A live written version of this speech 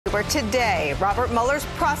where today Robert Mueller's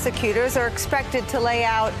prosecutors are expected to lay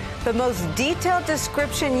out the most detailed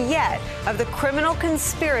description yet of the criminal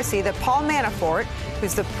conspiracy that Paul Manafort,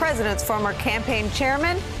 who's the president's former campaign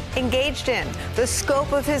chairman, engaged in. The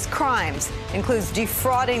scope of his crimes includes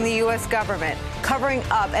defrauding the U.S. government, covering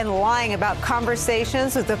up and lying about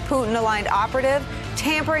conversations with a Putin-aligned operative,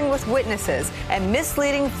 tampering with witnesses, and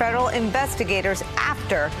misleading federal investigators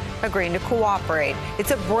after agreeing to cooperate.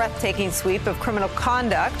 It's a breathtaking sweep of criminal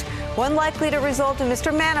conduct, one likely to result in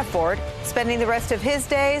Mr. Manafort spending the rest of his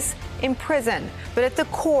days in prison. But at the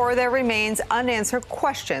core, there remains unanswered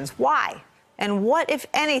questions. Why? And what, if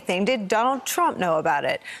anything, did Donald Trump know about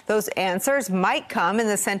it? Those answers might come in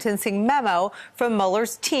the sentencing memo from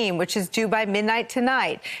Mueller's team, which is due by midnight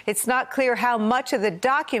tonight. It's not clear how much of the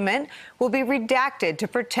document will be redacted to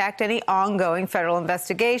protect any ongoing federal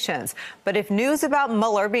investigations. But if news about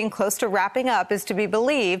Mueller being close to wrapping up is to be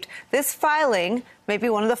believed, this filing may be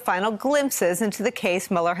one of the final glimpses into the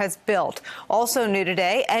case Mueller has built. Also new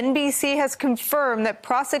today, NBC has confirmed that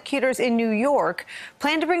prosecutors in New York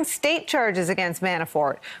plan to bring state charges against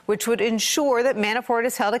Manafort, which would ensure that Manafort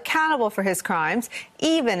is held accountable for his crimes,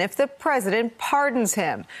 even if the president pardons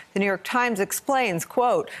him. The New York Times explains,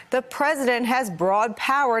 quote, the president has broad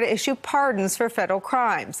power to issue pardons for federal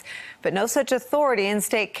crimes, but no such authority in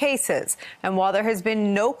state cases. And while there has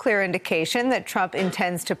been no clear indication that Trump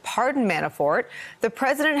intends to pardon Manafort, the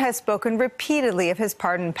president has spoken repeatedly of his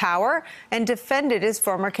pardon power and defended his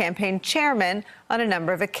former campaign chairman on a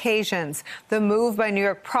number of occasions. The move by New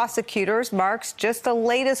York prosecutors marks just the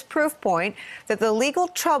latest proof point that the legal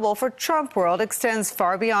trouble for Trump world extends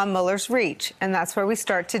far beyond Mueller's reach. And that's where we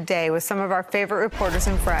start today with some of our favorite reporters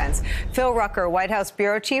and friends. Phil Rucker, White House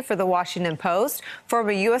bureau chief for The Washington Post,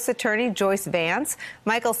 former U.S. Attorney Joyce Vance,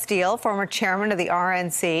 Michael Steele, former chairman of the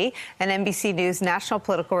RNC, and NBC News national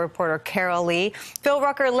political reporter Carol Lee. Phil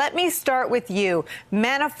Rucker, let me start with you.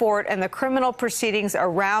 Manafort and the criminal proceedings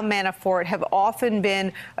around Manafort have often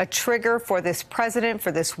been a trigger for this president,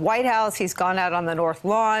 for this White House. He's gone out on the North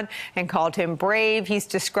Lawn and called him brave. He's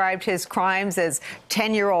described his crimes as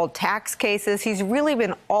 10-year-old tax cases. He's really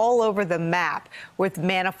been all over the map with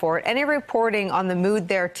Manafort. Any reporting on the mood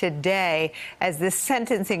there today as this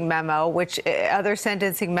sentencing memo, which other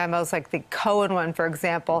sentencing memos like the Cohen one, for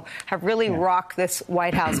example, have really rocked this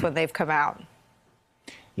White House when they've come out?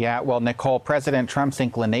 Yeah, well, Nicole, President Trump's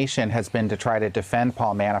inclination has been to try to defend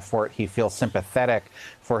Paul Manafort. He feels sympathetic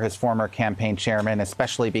for his former campaign chairman,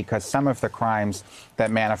 especially because some of the crimes that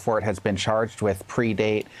Manafort has been charged with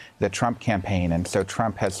predate the Trump campaign. And so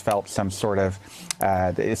Trump has felt some sort of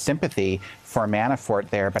sympathy for Manafort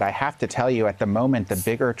there. But I have to tell you, at the moment, the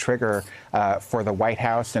bigger trigger for the White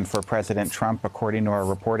House and for President Trump, according to our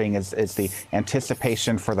reporting, is the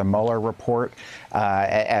anticipation for the Mueller report,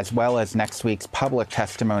 as well as next week's public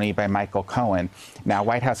testimony by Michael Cohen. Now,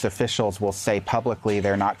 White House officials will say publicly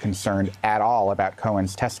they're not concerned at all about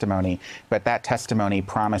Cohen's testimony, but that testimony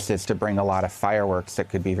promises to bring a lot of fireworks that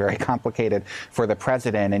could be very complicated for the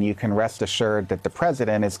president. And you can rest assured that the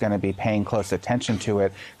president is going to be paying close attention to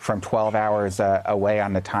it from 12 hours away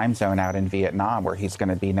on the time zone out in Vietnam, where he's going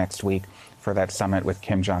to be next week for that summit with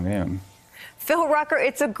Kim Jong-un. Phil Rucker,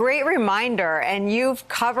 it's a great reminder, and you've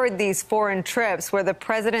covered these foreign trips where the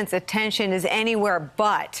president's attention is anywhere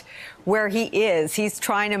but where he is. He's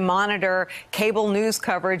trying to monitor cable news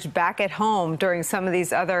coverage back at home during some of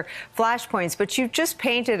these other flashpoints. But you've just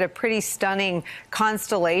painted a pretty stunning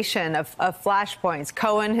constellation of flashpoints.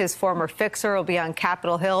 Cohen, his former fixer, will be on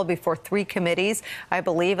Capitol Hill before 3 committees. I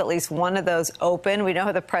believe at least one of those open. We know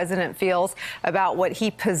how the president feels about what he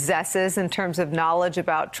possesses in terms of knowledge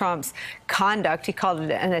about Trump's conduct. He called it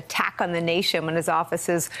an attack on the nation when his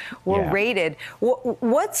offices were raided.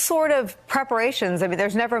 What sort of preparations? I mean,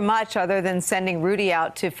 there's never much other than sending Rudy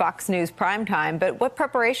out to Fox News primetime, but what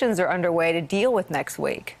preparations are underway to deal with next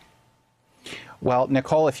week? Well,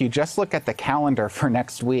 Nicole, if you just look at the calendar for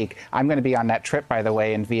next week, I'm going to be on that trip, by the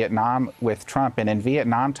way, in Vietnam with Trump. And in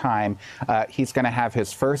Vietnam time, he's going to have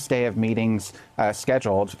his first day of meetings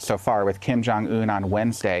scheduled so far with Kim Jong-un on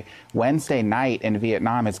Wednesday. Wednesday night in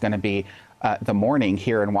Vietnam is going to be the morning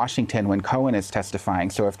here in Washington when Cohen is testifying.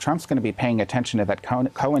 So if Trump's going to be paying attention to that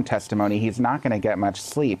Cohen testimony, he's not going to get much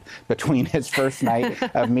sleep between his first night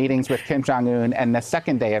of meetings with Kim Jong-un and the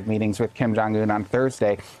second day of meetings with Kim Jong-un on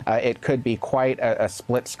Thursday. It could be quite a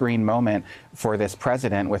split-screen moment for this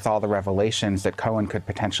president with all the revelations that Cohen could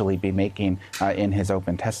potentially be making in his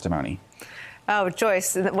open testimony. Oh,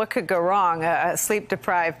 Joyce, what could go wrong? A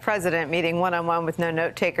sleep-deprived president meeting one-on-one with no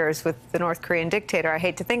note-takers with the North Korean dictator. I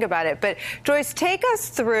hate to think about it. But, Joyce, take us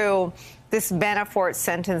through this Manafort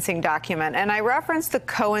sentencing document. And I referenced the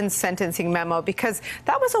Cohen sentencing memo because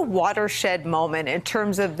that was a watershed moment in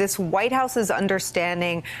terms of this White House's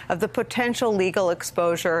understanding of the potential legal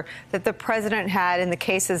exposure that the president had in the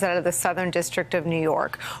cases out of the Southern District of New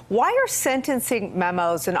York. Why are sentencing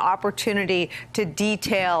memos an opportunity to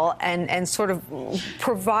detail and sort of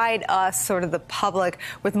provide us, sort of the public,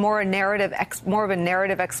 with more of a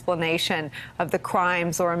narrative explanation of the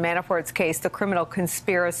crimes, or in Manafort's case, the criminal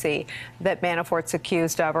conspiracy that Manafort's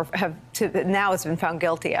accused of, or now has been found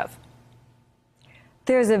guilty of?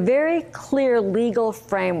 There's a very clear legal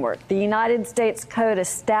framework. The United States Code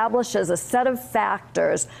establishes a set of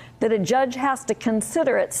factors that a judge has to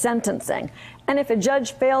consider at sentencing. And if a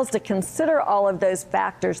judge fails to consider all of those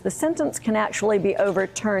factors, the sentence can actually be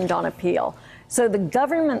overturned on appeal. So the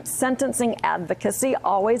government sentencing advocacy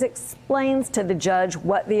always explains to the judge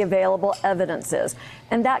what the available evidence is.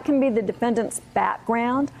 And that can be the defendant's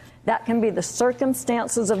background. That can be the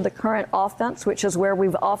circumstances of the current offense, which is where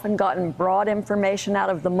we've often gotten broad information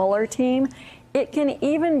out of the Mueller team. It can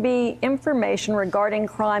even be information regarding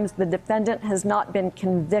crimes the defendant has not been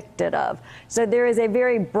convicted of. So there is a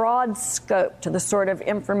very broad scope to the sort of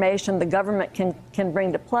information the government can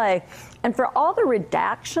bring to play. And for all the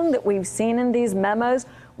redaction that we've seen in these memos,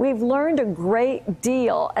 we've learned a great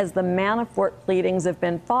deal as the Manafort pleadings have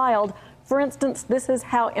been filed. For instance, this is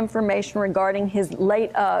how information regarding his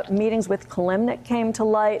late meetings with Kalimnik came to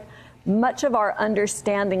light. Much of our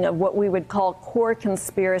understanding of what we would call core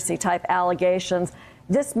conspiracy type allegations,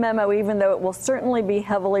 this memo, even though it will certainly be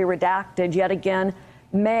heavily redacted, yet again,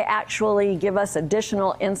 may actually give us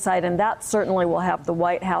additional insight, and that certainly will have the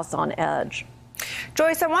White House on edge.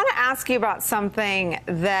 Joyce, I want to ask you about something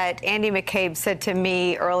that Andy McCabe said to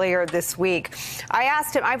me earlier this week. I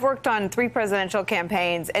asked him, I've worked on 3 presidential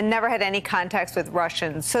campaigns and never had any contacts with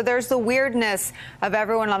Russians. So there's the weirdness of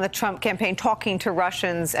everyone on the Trump campaign talking to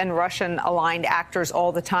Russians and Russian-aligned actors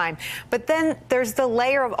all the time. But then there's the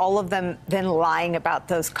layer of all of them then lying about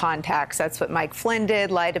those contacts. That's what Mike Flynn did,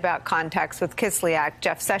 lied about contacts with Kislyak.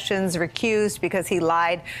 Jeff Sessions recused because he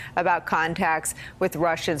lied about contacts with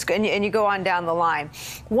Russians. And you go on down the line.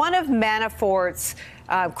 One of Manafort's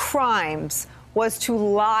crimes was to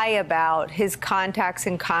lie about his contacts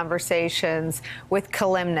and conversations with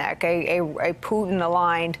Kalimnik, a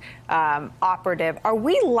Putin-aligned operative. Are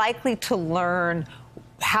we likely to learn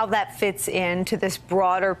how that fits into this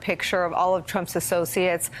broader picture of all of Trump's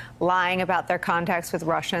associates lying about their contacts with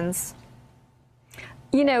Russians?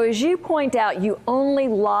 You know, as you point out, you only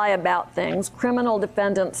lie about things. Criminal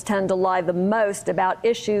defendants tend to lie the most about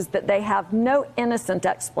issues that they have no innocent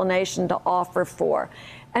explanation to offer for.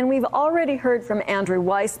 And we've already heard from Andrew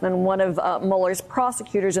Weissman, one of Mueller's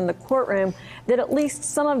prosecutors in the courtroom, that at least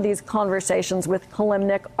some of these conversations with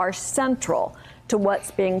Kalimnik are central to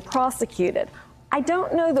what's being prosecuted. I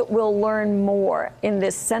don't know that we'll learn more in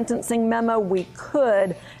this sentencing memo. We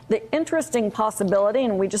could. The interesting possibility,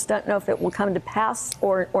 and we just don't know if it will come to pass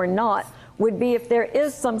or not, would be if there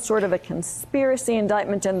is some sort of a conspiracy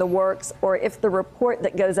indictment in the works, or if the report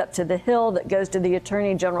that goes up to the Hill, that goes to the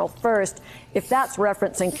Attorney General first, if that's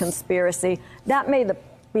referencing conspiracy, that may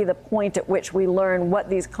be the point at which we learn what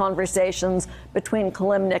these conversations between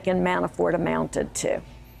Kalimnik and Manafort amounted to.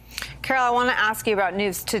 Carol, I want to ask you about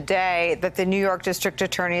news today that the New York District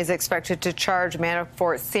Attorney is expected to charge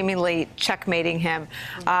Manafort, seemingly checkmating him.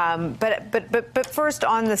 But first,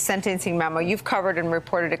 on the sentencing memo, you've covered and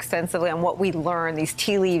reported extensively on what we learn, these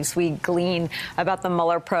tea leaves we glean about the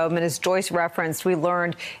Mueller probe. And as Joyce referenced, we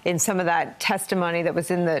learned in some of that testimony that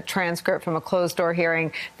was in the transcript from a closed-door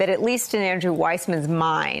hearing that at least in Andrew Weissman's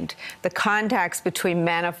mind, the contacts between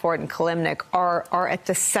Manafort and Kalimnik are at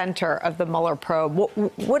the center of the Mueller probe.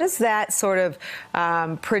 What does that sort of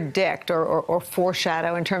predict or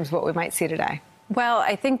foreshadow in terms of what we might see today? Well,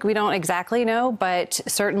 I think we don't exactly know, but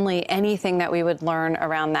certainly anything that we would learn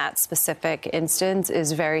around that specific instance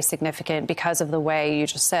is very significant because of the way you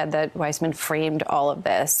just said that Weissman framed all of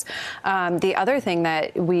this. The other thing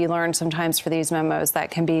that we learn sometimes for these memos that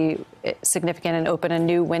can be significant and open a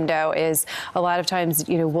new window is a lot of times,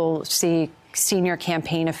 you know, we'll see senior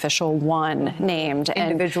campaign official one named,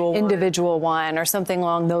 individual one or something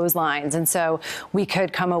along those lines. And so we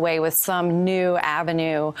could come away with some new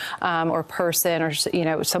avenue or person or, you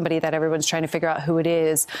know, somebody that everyone's trying to figure out who it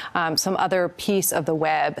is, some other piece of the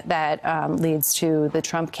web that leads to the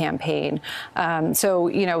Trump campaign. So,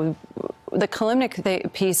 you know, the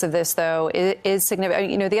Kalimnik piece of this, though, is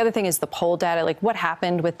significant. You know, the other thing is the poll data, like what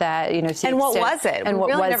happened with that, you know. And what was it? And we what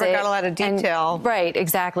really was never it? got a lot of detail. And, right,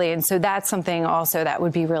 exactly. And so that's something also that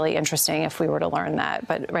would be really interesting if we were to learn that.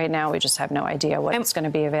 But right now we just have no idea what's going to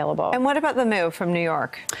be available. And what about the move from New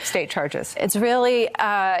York, state charges? It's really,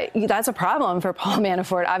 that's a problem for Paul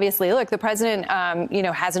Manafort. Obviously, look, the president, you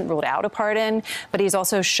know, hasn't ruled out a pardon, but he's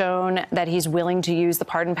also shown that he's willing to use the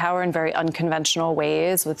pardon power in very unconventional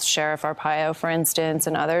ways, with Sheriff Arpaio, for instance,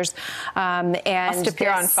 and others. And must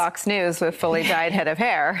appear on Fox News with fully dyed head of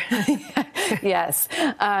hair. Yes.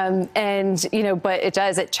 And, you know, but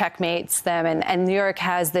it checkmates them. And New York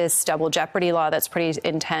has this double jeopardy law that's pretty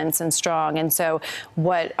intense and strong. And so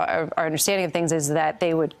what our understanding of things is that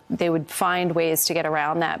they would find ways to get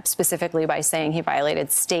around that, specifically by saying he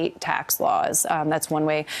violated state tax laws. That's one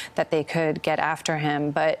way that they could get after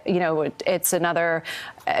him. But, you know, it's another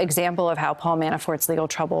example of how Paul Manafort's legal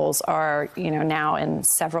troubles are, you know, now in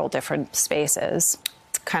several different spaces.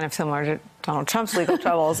 It's kind of similar to Donald Trump's legal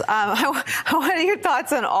troubles. I want your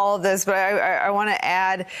thoughts on all of this, but I want to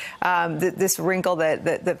add this wrinkle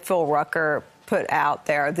that Phil Rucker put out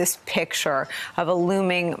there, this picture of a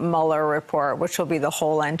looming Mueller report, which will be the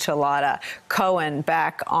whole enchilada. Cohen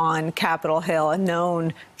back on Capitol Hill, a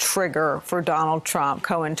known trigger for Donald Trump.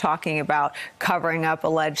 Cohen talking about covering up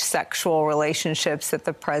alleged sexual relationships that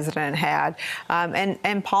the president had.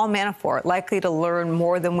 And Paul Manafort likely to learn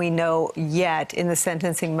more than we know yet in the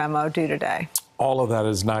sentencing memo due today. All of that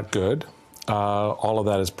is not good. All of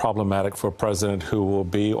that is problematic for a president who will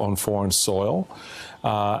be on foreign soil.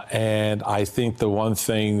 And I think the one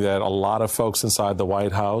thing that a lot of folks inside the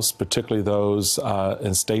White House, particularly those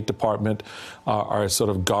in State Department, are sort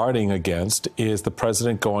of guarding against is the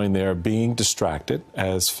president going there, being distracted,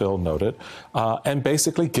 as Phil noted, and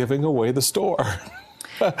basically giving away the store.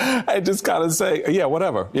 I just kind of say, yeah,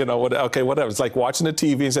 whatever, you know, okay, whatever. It's like watching the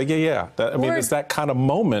TV and say, yeah. I mean, it's that kind of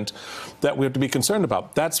moment that we have to be concerned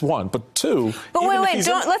about. That's one. But two. But wait,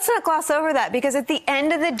 let's not gloss over that, because at the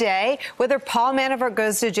end of the day, whether Paul Manafort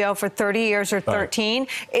goes to jail for 30 years or 13,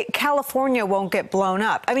 California won't get blown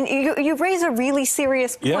up. I mean, you raise a really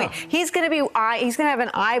serious point. Yeah. He's going to have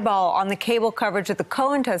an eyeball on the cable coverage of the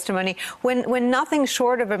Cohen testimony when nothing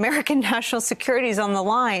short of American national security is on the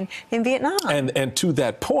line in Vietnam. And to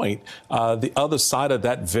that point, the other side of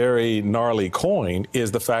that very gnarly coin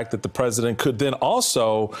is the fact that the president could then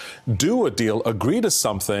also do a deal, agree to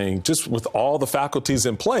something, just with all the faculties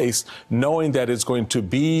in place, knowing that it's going to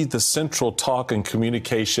be the central talk and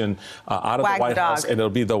communication out of the White House, and it'll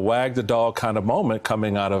be the wag the dog kind of moment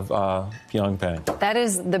coming out of Pyongyang. That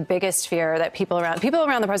is the biggest fear that people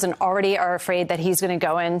around the president already are afraid that he's going to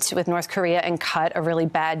go with North Korea and cut a really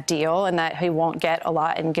bad deal, and that he won't get a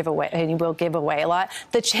lot and he will give away a lot.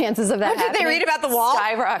 The chances of that happening, did they read about the wall?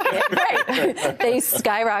 Skyrocket. Right. They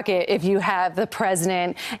skyrocket if you have the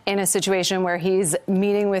president in a situation where he's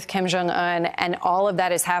meeting with Kim Jong-un and all of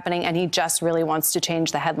that is happening, and he just really wants to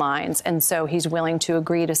change the headlines. And so he's willing to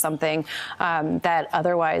agree to something that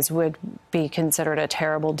otherwise would be considered a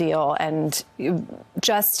terrible deal, and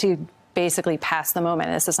just to basically pass the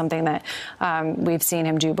moment. This is something that we've seen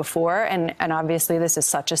him do before, and obviously this is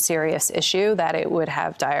such a serious issue that it would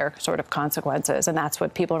have dire sort of consequences, and that's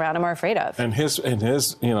what people around him are afraid of. And his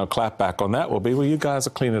clap back on that will be, well, you guys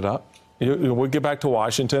will clean it up. We'll get back to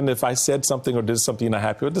Washington. If I said something or did something you're not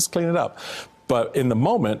happy with, just clean it up. But in the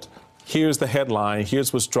moment, here's the headline,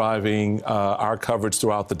 here's what's driving our coverage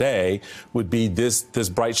throughout the day, would be this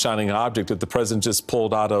bright shining object that the president just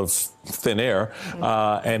pulled out of thin air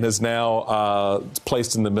and is now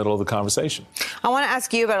placed in the middle of the conversation. I want to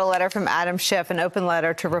ask you about a letter from Adam Schiff, an open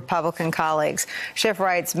letter to Republican colleagues. Schiff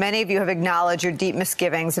writes, many of you have acknowledged your deep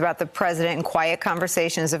misgivings about the president in quiet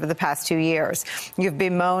conversations over the past 2 years. You've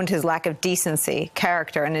bemoaned his lack of decency,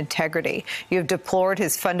 character, and integrity. You have deplored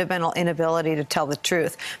his fundamental inability to tell the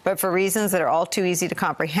truth. But for reasons that are all too easy to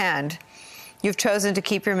comprehend, you've chosen to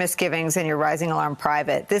keep your misgivings and your rising alarm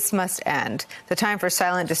private. This must end. The time for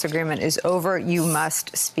silent disagreement is over. You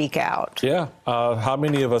must speak out. Yeah. How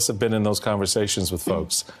many of us have been in those conversations with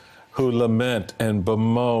folks who lament and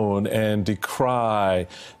bemoan and decry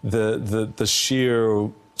the sheer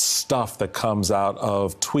stuff that comes out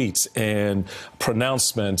of tweets and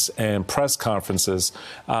pronouncements and press conferences,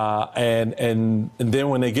 and then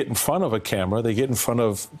when they get in front of a camera, they get in front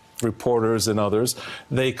of reporters and others,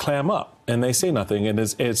 they clam up and they say nothing. And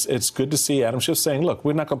it's good to see Adam Schiff saying, look,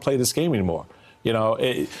 we're not going to play this game anymore. You know,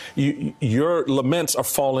 your laments are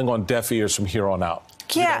falling on deaf ears from here on out.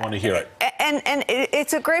 We don't want to hear it. And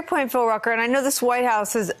it's a great point, Phil Rucker. And I know this White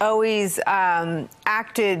House has always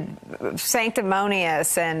acted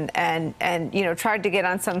sanctimonious and tried to get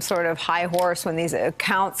on some sort of high horse when these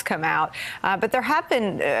accounts come out. But there have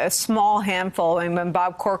been a small handful. I mean, when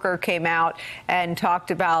Bob Corker came out and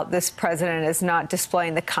talked about this president as not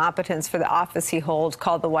displaying the competence for the office he holds,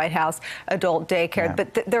 called the White House adult daycare. Yeah.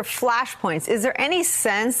 But they're flashpoints. Is there any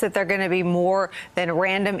sense that they're going to be more than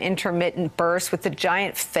random intermittent bursts with the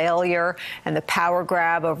giant failure and the power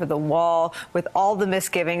grab over the wall, with all the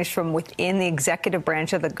misgivings from within the executive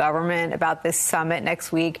branch of the government about this summit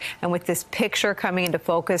next week, and with this picture coming into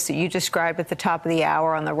focus that you described at the top of the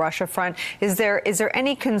hour on the Russia front? Is there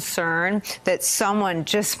any concern that someone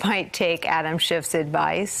just might take Adam Schiff's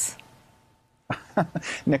advice?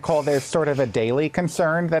 Nicole, there's sort of a daily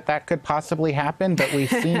concern that could possibly happen, but we've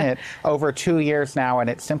seen it over 2 years now, and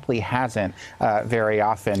it simply hasn't very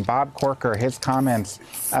often. Bob Corker, his comments,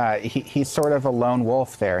 he's sort of a lone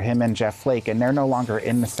wolf there, him and Jeff Flake, and they're no longer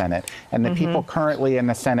in the Senate. And the people currently in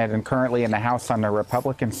the Senate and currently in the House on the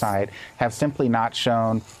Republican side have simply not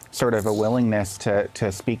shown sort of a willingness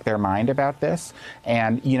to speak their mind about this.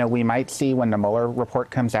 And, we might see when the Mueller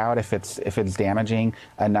report comes out if it's damaging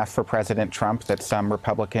enough for President Trump that some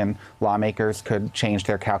Republican lawmakers could change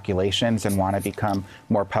their calculations and want to become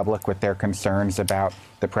more public with their concerns about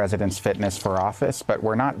the president's fitness for office. But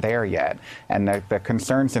we're not there yet. And the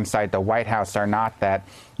concerns inside the White House are not that,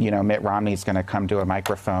 Mitt Romney's going to come to a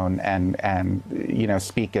microphone and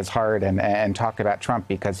speak as hard and talk about Trump,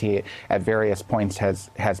 because he at various points has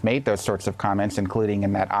made those sorts of comments, including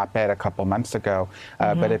in that op-ed a couple months ago.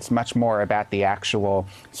 But it's much more about the actual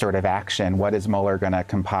sort of action. What is Mueller going to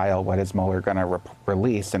compile? What is Mueller going to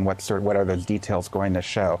release? And what are those details going to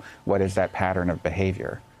show? What is that pattern of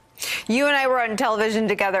behavior? You and I were on television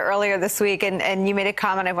together earlier this week, and you made a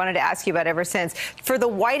comment I wanted to ask you about ever since. For the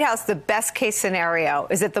White House, the best case scenario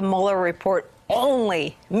is that the Mueller report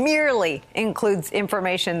merely includes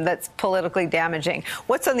information that's politically damaging.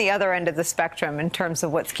 What's on the other end of the spectrum in terms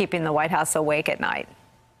of what's keeping the White House awake at night?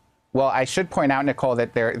 Well, I should point out, Nicole,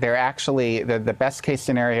 that they're actually the best case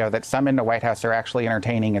scenario that some in the White House are actually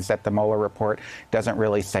entertaining is that the Mueller report doesn't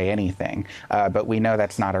really say anything. But we know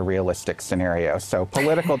that's not a realistic scenario. So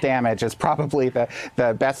political damage is probably the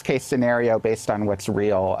best case scenario based on what's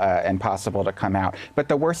real and possible to come out. But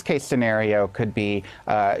the worst case scenario could be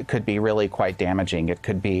really quite damaging. It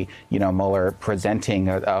could be, Mueller presenting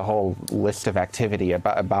a whole list of activity, a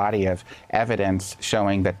body of evidence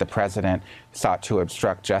showing that the president sought to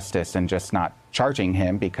obstruct justice and just not charging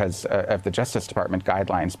him because of the Justice Department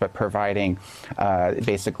guidelines, but providing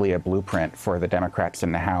basically a blueprint for the Democrats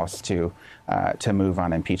in the House to move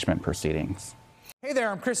on impeachment proceedings. Hey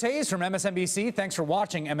there, I'm Chris Hayes from MSNBC. Thanks for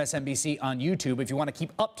watching MSNBC on YouTube. If you want to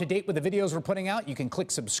keep up to date with the videos we're putting out, you can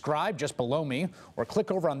click subscribe just below me, or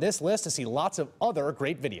click over on this list to see lots of other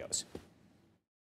great videos.